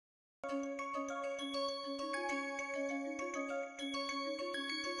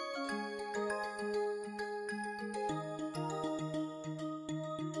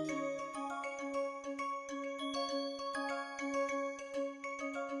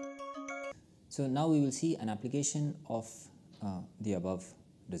So now we will see an application of the above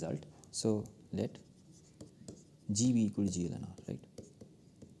result. So let G be equal to GLNR, right?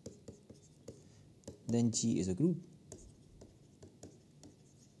 Then G is a group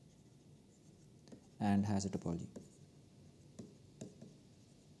and has a topology.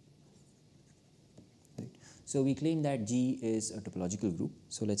 Right. So we claim that G is a topological group.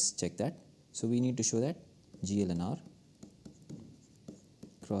 So let's check that. So we need to show that GLNR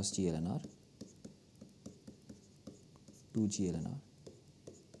cross GLNR to GLNR,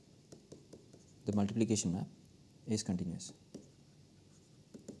 the multiplication map is continuous.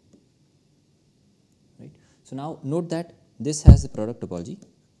 Right. So now note that this has the product topology.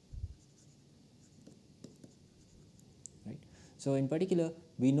 Right. So in particular,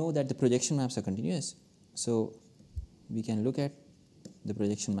 we know that the projection maps are continuous. So we can look at the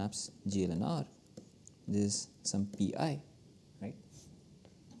projection maps GLNR. This is some PI, right?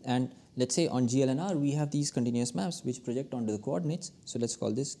 And let's say on GLNR we have these continuous maps which project onto the coordinates. So let's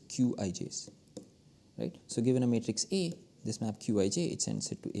call this QIJs, right? So given a matrix A, this map QIJ, it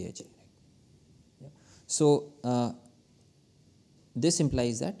sends it to AIJ. Right? Yeah. So this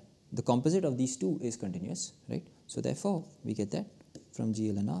implies that the composite of these two is continuous, right? So therefore we get that from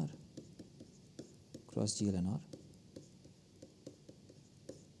GLNR cross GLNR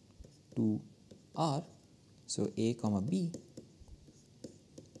to R. So A comma B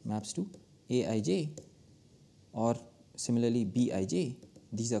maps to Aij, or similarly Bij,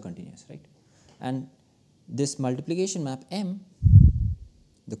 these are continuous, right? And this multiplication map M,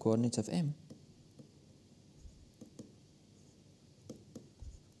 the coordinates of M,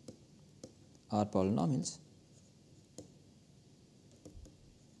 are polynomials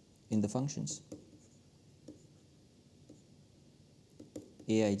in the functions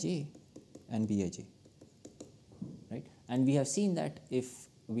Aij and Bij, right? And we have seen that if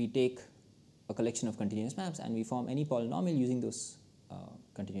we take a collection of continuous maps and we form any polynomial using those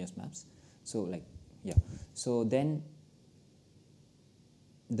continuous maps, so like, yeah, so then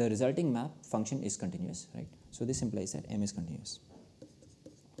the resulting map function is continuous, right? So this implies that M is continuous.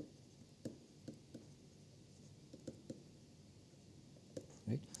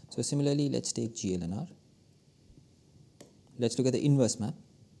 Right? So similarly, let's take GLNR. Let's look at the inverse map.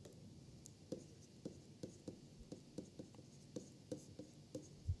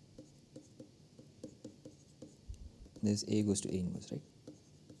 This A goes to A inverse, right?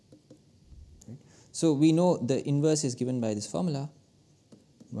 So we know the inverse is given by this formula,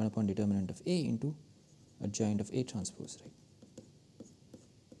 1 upon determinant of A into adjoint of A transpose, right?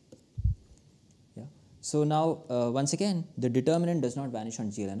 Yeah. So now once again, the determinant does not vanish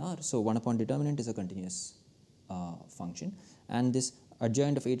on GLNR. So 1 upon determinant is a continuous function, and this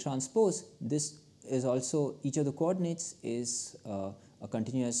adjoint of A transpose, this is also, each of the coordinates is a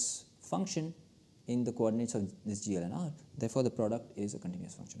continuous function in the coordinates of this GLNR. Therefore, the product is a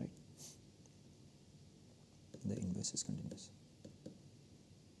continuous function, right? The inverse is continuous.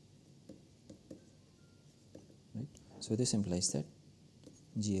 Right? So this implies that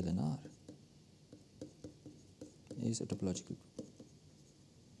GLNR is a topological group.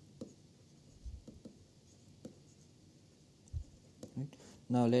 Right?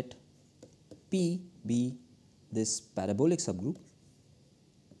 Now let P be this parabolic subgroup.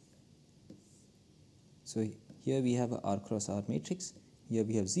 So here we have a R cross R matrix, here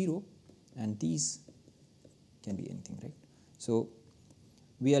we have 0, and these can be anything, right? So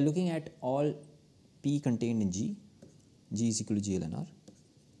we are looking at all P contained in G is equal to GLNR,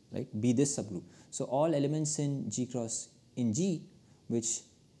 right? Be this subgroup. So all elements in G cross in G which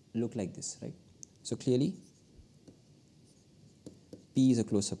look like this, right? So clearly P is a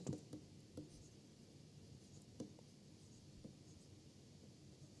closed subgroup.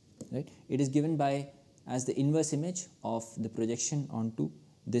 Right? It is given by as the inverse image of the projection onto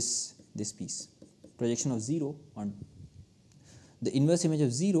this piece. Projection of 0 on the inverse image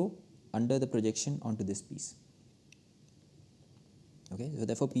of 0 under the projection onto this piece. Okay, so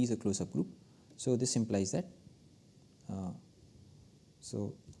therefore P is a closed subgroup. So this implies that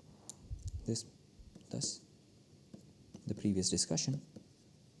so this thus the previous discussion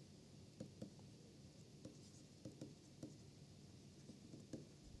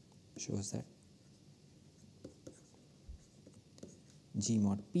shows that G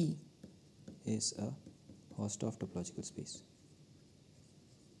mod P is a Hausdorff topological space.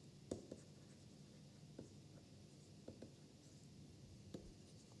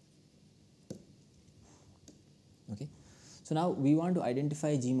 Okay. So now we want to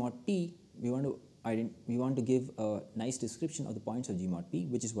identify G mod P. We want to give a nice description of the points of G mod P,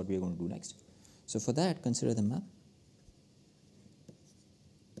 which is what we are going to do next. So for that, consider the map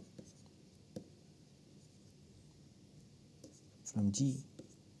from G,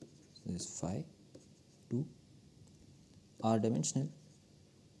 so this is phi, to R dimensional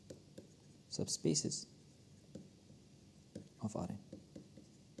subspaces of Rn.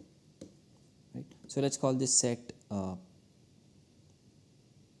 Right. So let's call this set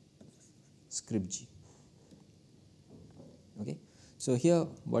script G. Okay. So here,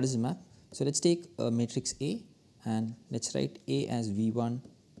 what is the map? So let's take a matrix A and let's write A as V1.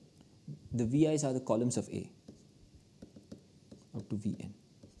 The VI's are the columns of A up to Vn.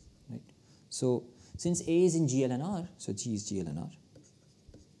 Right. So since A is in GL and R, so G is GL and R.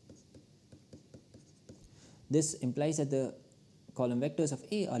 This implies that the column vectors of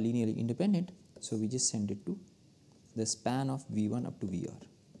A are linearly independent, so we just send it to the span of V1 up to Vr.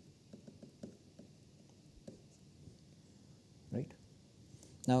 Right.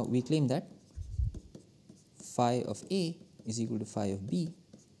 Now we claim that phi of A is equal to phi of B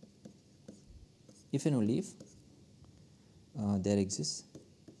if and only if there exists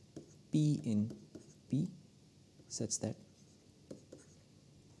P in P such that,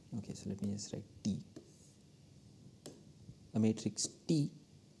 okay, so let me just write T, a matrix T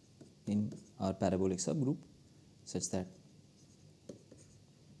in our parabolic subgroup such that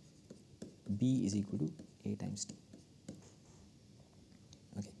B is equal to A times T.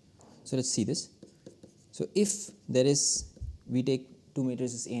 Okay, so let's see this. So if there is, we take two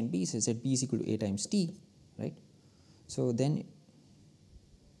matrices A and B, so that B is equal to A times T, right? So then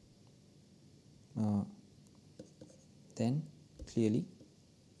clearly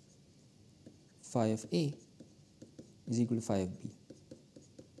phi of A is equal to phi of B,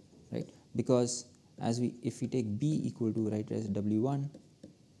 right? Because as we, if we take B equal to, write as W1,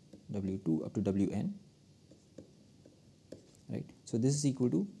 W2 up to Wn, right? So this is equal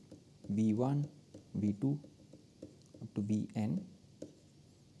to V1, V2 up to Vn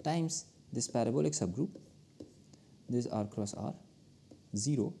times this parabolic subgroup, this is R cross R,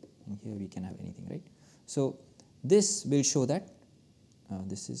 0, and here we can have anything, right? So this will show that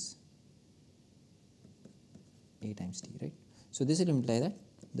this is A times T, right? So this will imply that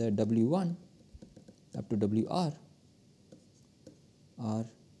the W1 up to Wr are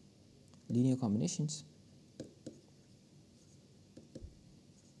linear combinations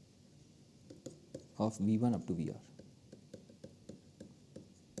of V1 up to Vr,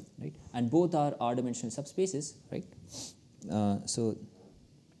 right? And both are R-dimensional subspaces, right? So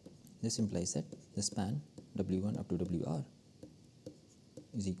this implies that the span W1 up to Wr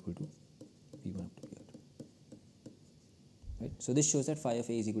is equal to V1 up to Vr, right? So this shows that phi of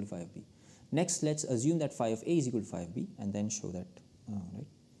A is equal to phi of B. Next, let's assume that phi of A is equal to phi of B and then show that, right?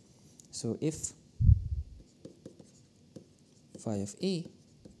 So if phi of A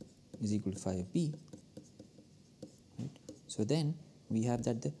is equal to phi of B, right? So then we have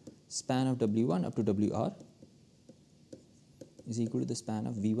that the span of W1 up to Wr is equal to the span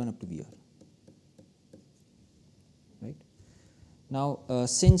of V1 up to Vr, right? Now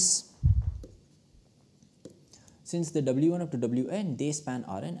since the W1 up to Wn, they span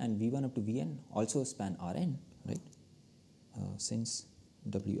Rn, and V1 up to Vn also span Rn, right? Since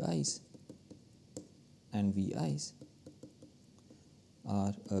Wi's and Vi's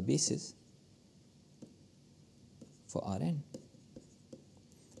are a basis for Rn,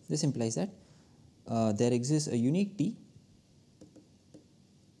 this implies that there exists a unique T.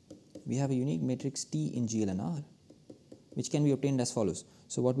 We have a unique matrix T in GL and R, which can be obtained as follows.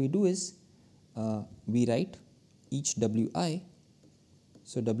 So what we do is we write each Wi,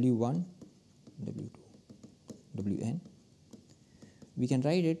 so W1, W2, Wn, we can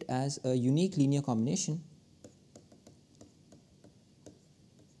write it as a unique linear combination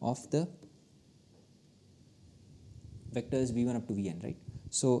of the vectors V1 up to Vn, right?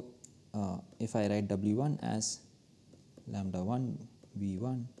 So if I write W1 as lambda 1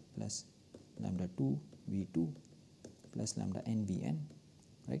 V1 plus lambda 2 V2 plus lambda n Vn,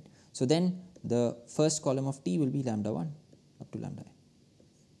 right? So then the first column of T will be lambda 1 up to lambda n,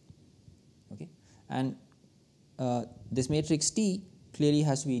 okay? And this matrix T clearly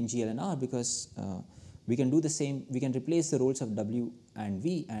has to be in GL and R because we can do the same, we can replace the roles of W and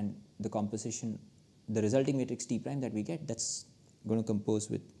V, and the composition, the resulting matrix T prime that we get, that's going to compose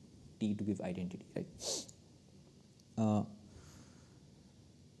with T to give identity, right?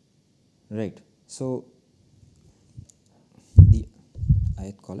 Right. So the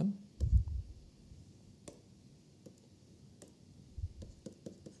ith column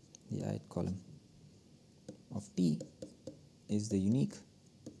of T is the unique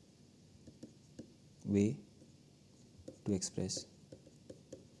way to express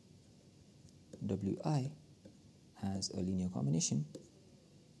Wi as a linear combination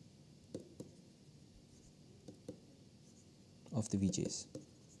of the VJs.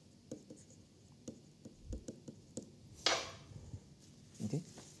 Okay.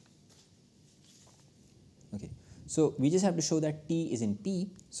 Okay. So we just have to show that T is in P.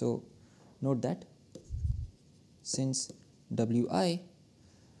 So note that since Wi,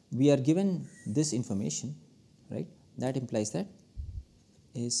 we are given this information, right? That implies that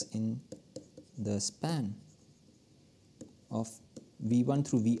is in the span of V1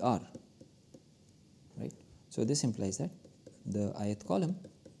 through VR, right? So this implies that the ith column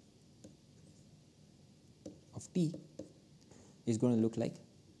of T is going to look like,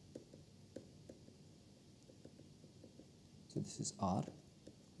 so this is R,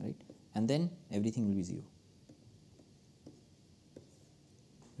 right? And then everything will be 0,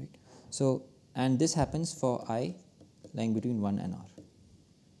 right? So, and this happens for I lying between 1 and R,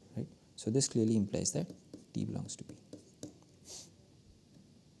 right? So this clearly implies that T belongs to P,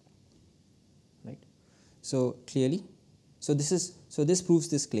 right? So clearly, so this proves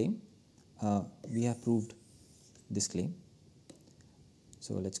this claim. We have proved this claim.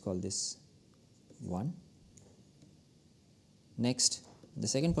 So let's call this 1. Next, the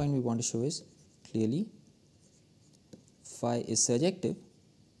second point we want to show is clearly phi is surjective,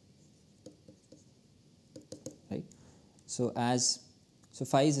 right? So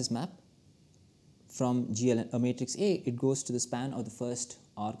phi is this map from GL, a matrix A, it goes to the span of the first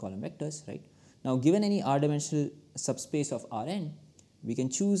R column vectors, right? Now, given any R dimensional subspace of Rn, we can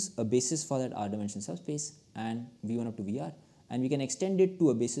choose a basis for that R dimensional subspace and V1 up to VR, and we can extend it to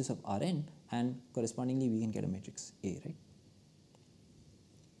a basis of Rn, and correspondingly we can get a matrix A, right?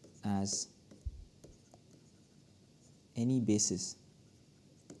 As any basis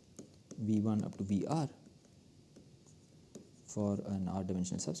V1 up to VR for an R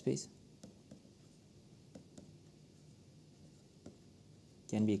dimensional subspace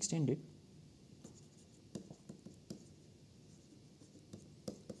can be extended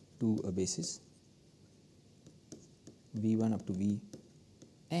to a basis V1 up to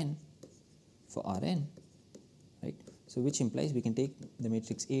Vn for Rn, right? So which implies we can take the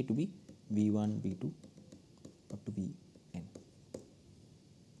matrix A to be V1, V2 up to Vn.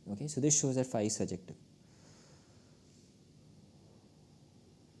 Okay, so this shows that phi is surjective.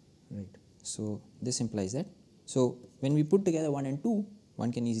 Right. So this implies that. So when we put together 1 and 2,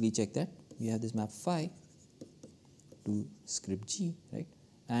 one can easily check that we have this map phi to script G, right?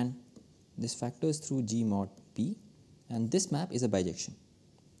 And this factors through G mod P, and this map is a bijection.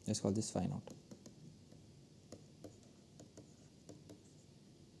 Let's call this phi naught.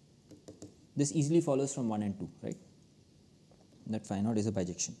 This easily follows from 1 and 2, right? That phi naught is a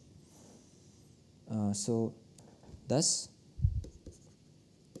bijection. So thus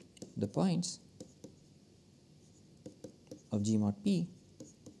the points of G mod P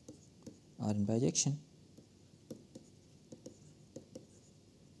are in bijection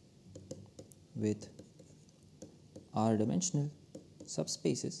with R dimensional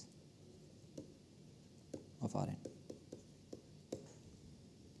subspaces of Rn,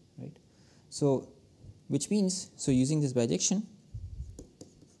 right? So which means, so using this bijection,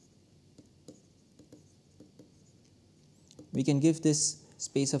 we can give this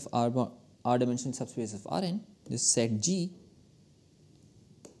space of R dimensional subspace of Rn, this set G,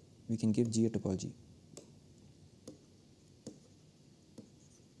 we can give G a topology.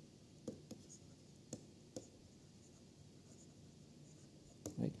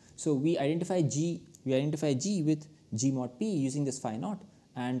 Right. So we identify G with G mod P using this phi naught,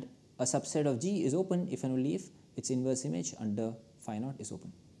 and a subset of G is open if and only if its inverse image under phi naught is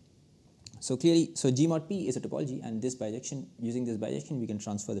open. So clearly, so G mod P is a topology, and this bijection, using this bijection, we can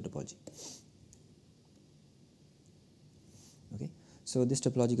transfer the topology. Okay. So this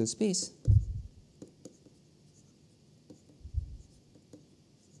topological space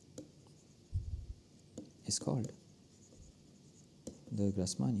is called the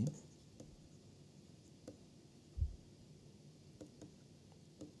Grassmannian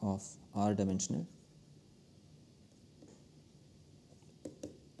of R dimensional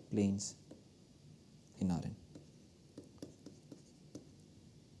planes in Rn,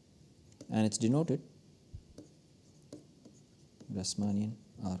 and it's denoted Grassmannian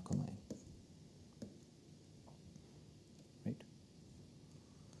R, n, right?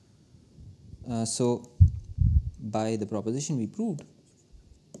 So by the proposition we proved,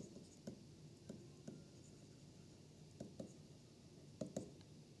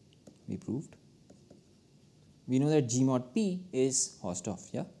 we know that G mod P is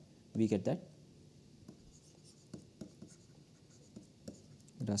Hausdorff, yeah? We get that.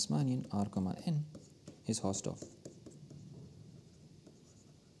 Grassmannian R, n is Hausdorff,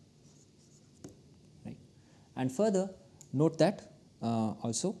 right? And further, Note that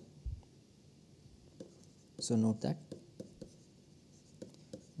also, so note that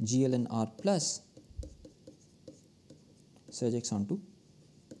GLNR plus surjects onto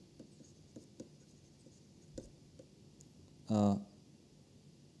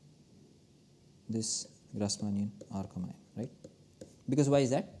this Grassmannian R, right? Because why is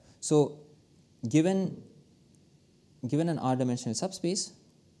that? So given an R dimensional subspace,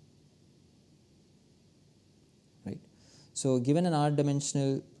 right? So given an R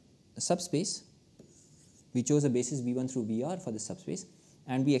dimensional subspace, we chose a basis V1 through Vr for this subspace,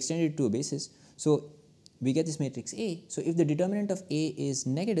 and we extended it to a basis. So we get this matrix A. So if the determinant of A is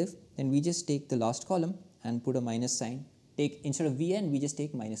negative, then we just take the last column and put a minus sign. Take, instead of Vn, we just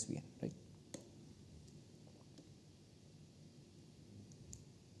take minus Vn, right?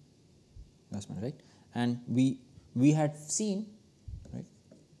 That's right. And we had seen, right,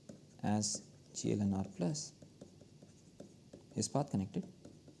 as GLNR plus is path connected.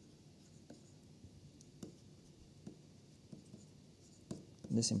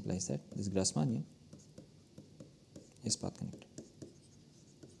 This implies that this Grassmannian is path connected.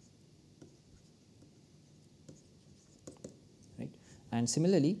 Right. And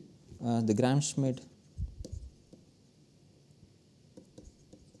similarly, the Gram-Schmidt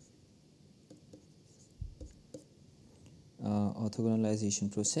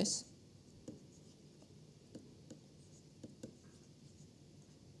orthogonalization process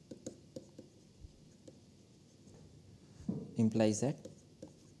implies that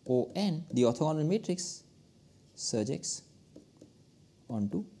ON, the orthogonal matrix, surjects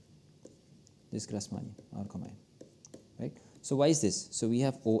onto this Grassmannian R, N, right? So why is this? So we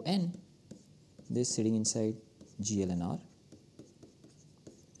have ON, this sitting inside GL and R,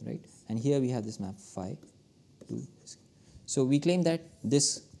 right? And here we have this map phi to this. So we claim that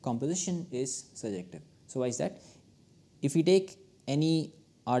this composition is surjective. So why is that? If we take any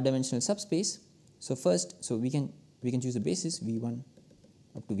R dimensional subspace, so first, so we can choose a basis V1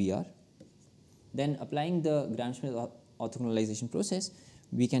 up to Vr. Then applying the Gram-Schmidt orthogonalization process,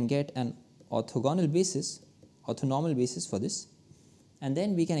 we can get an orthogonal basis, orthonormal basis for this, and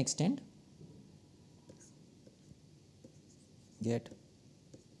then we can extend, get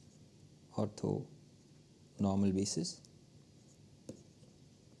orthonormal basis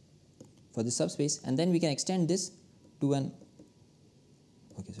for this subspace, and then we can extend this to an,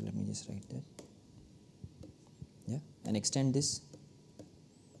 okay, so let me just write that, yeah, and extend this,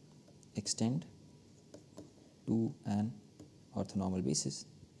 extend to an orthonormal basis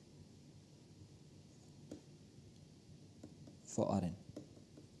for Rn,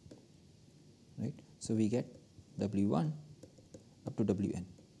 right? So we get W1 up to Wn,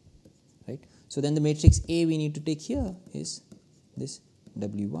 right? So then the matrix A we need to take here is this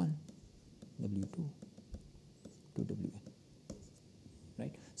W1, W2 to Wn,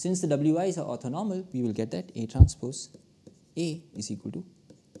 right? Since the Wi's are orthonormal, we will get that A transpose A is equal to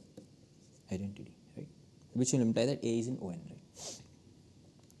identity, right? Which will imply that A is in On, right?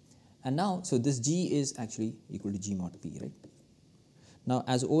 And now, so this G is actually equal to G mod P, right? Now,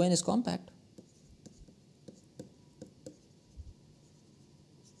 as On is compact,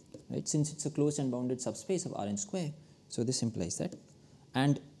 right, since it's a closed and bounded subspace of Rn square, so this implies that,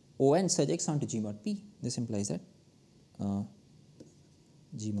 and On surjects onto G mod P, this implies that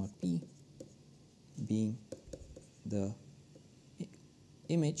G mod P being the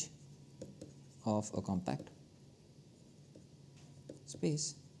image of a compact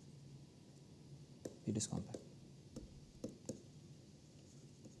space, it is compact,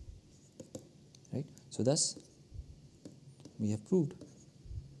 right? So thus we have proved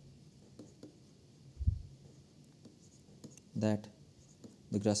that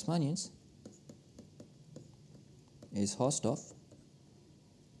the Grassmannians is Hausdorff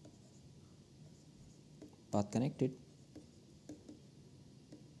path connected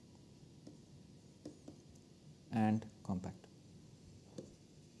and compact.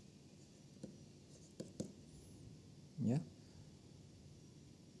 Yeah.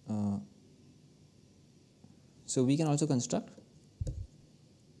 So we can also construct,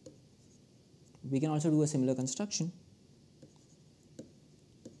 we can also do a similar construction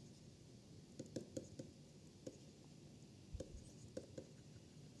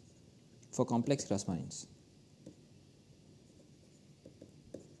for complex Grassmannians.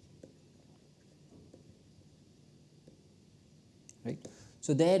 Right.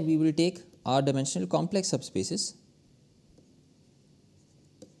 So there we will take R dimensional complex subspaces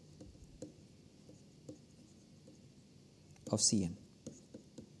of Cn.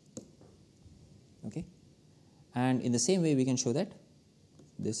 Okay. And in the same way we can show that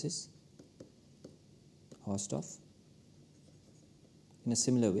this is Hausdorff in a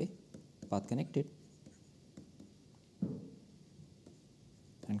similar way, path connected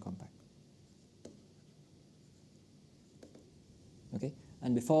and compact. Okay,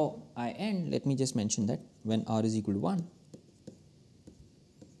 and before I end, let me just mention that when R is equal to 1,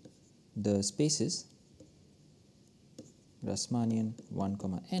 the spaces Grassmannian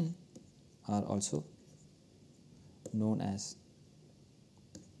 1, n are also known as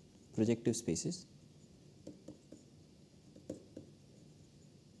projective spaces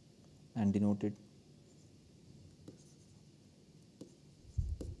and denoted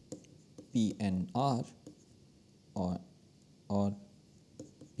PNR or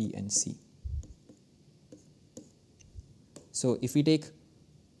PNC. So if we take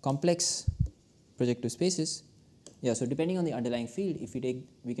complex projective spaces, so depending on the underlying field, if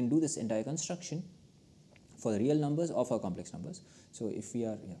we can do this entire construction for the real numbers or for complex numbers. So if we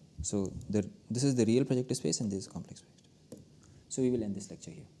are, this is the real projective space and this is complex projective space. So we will end this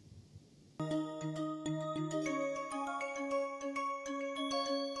lecture here.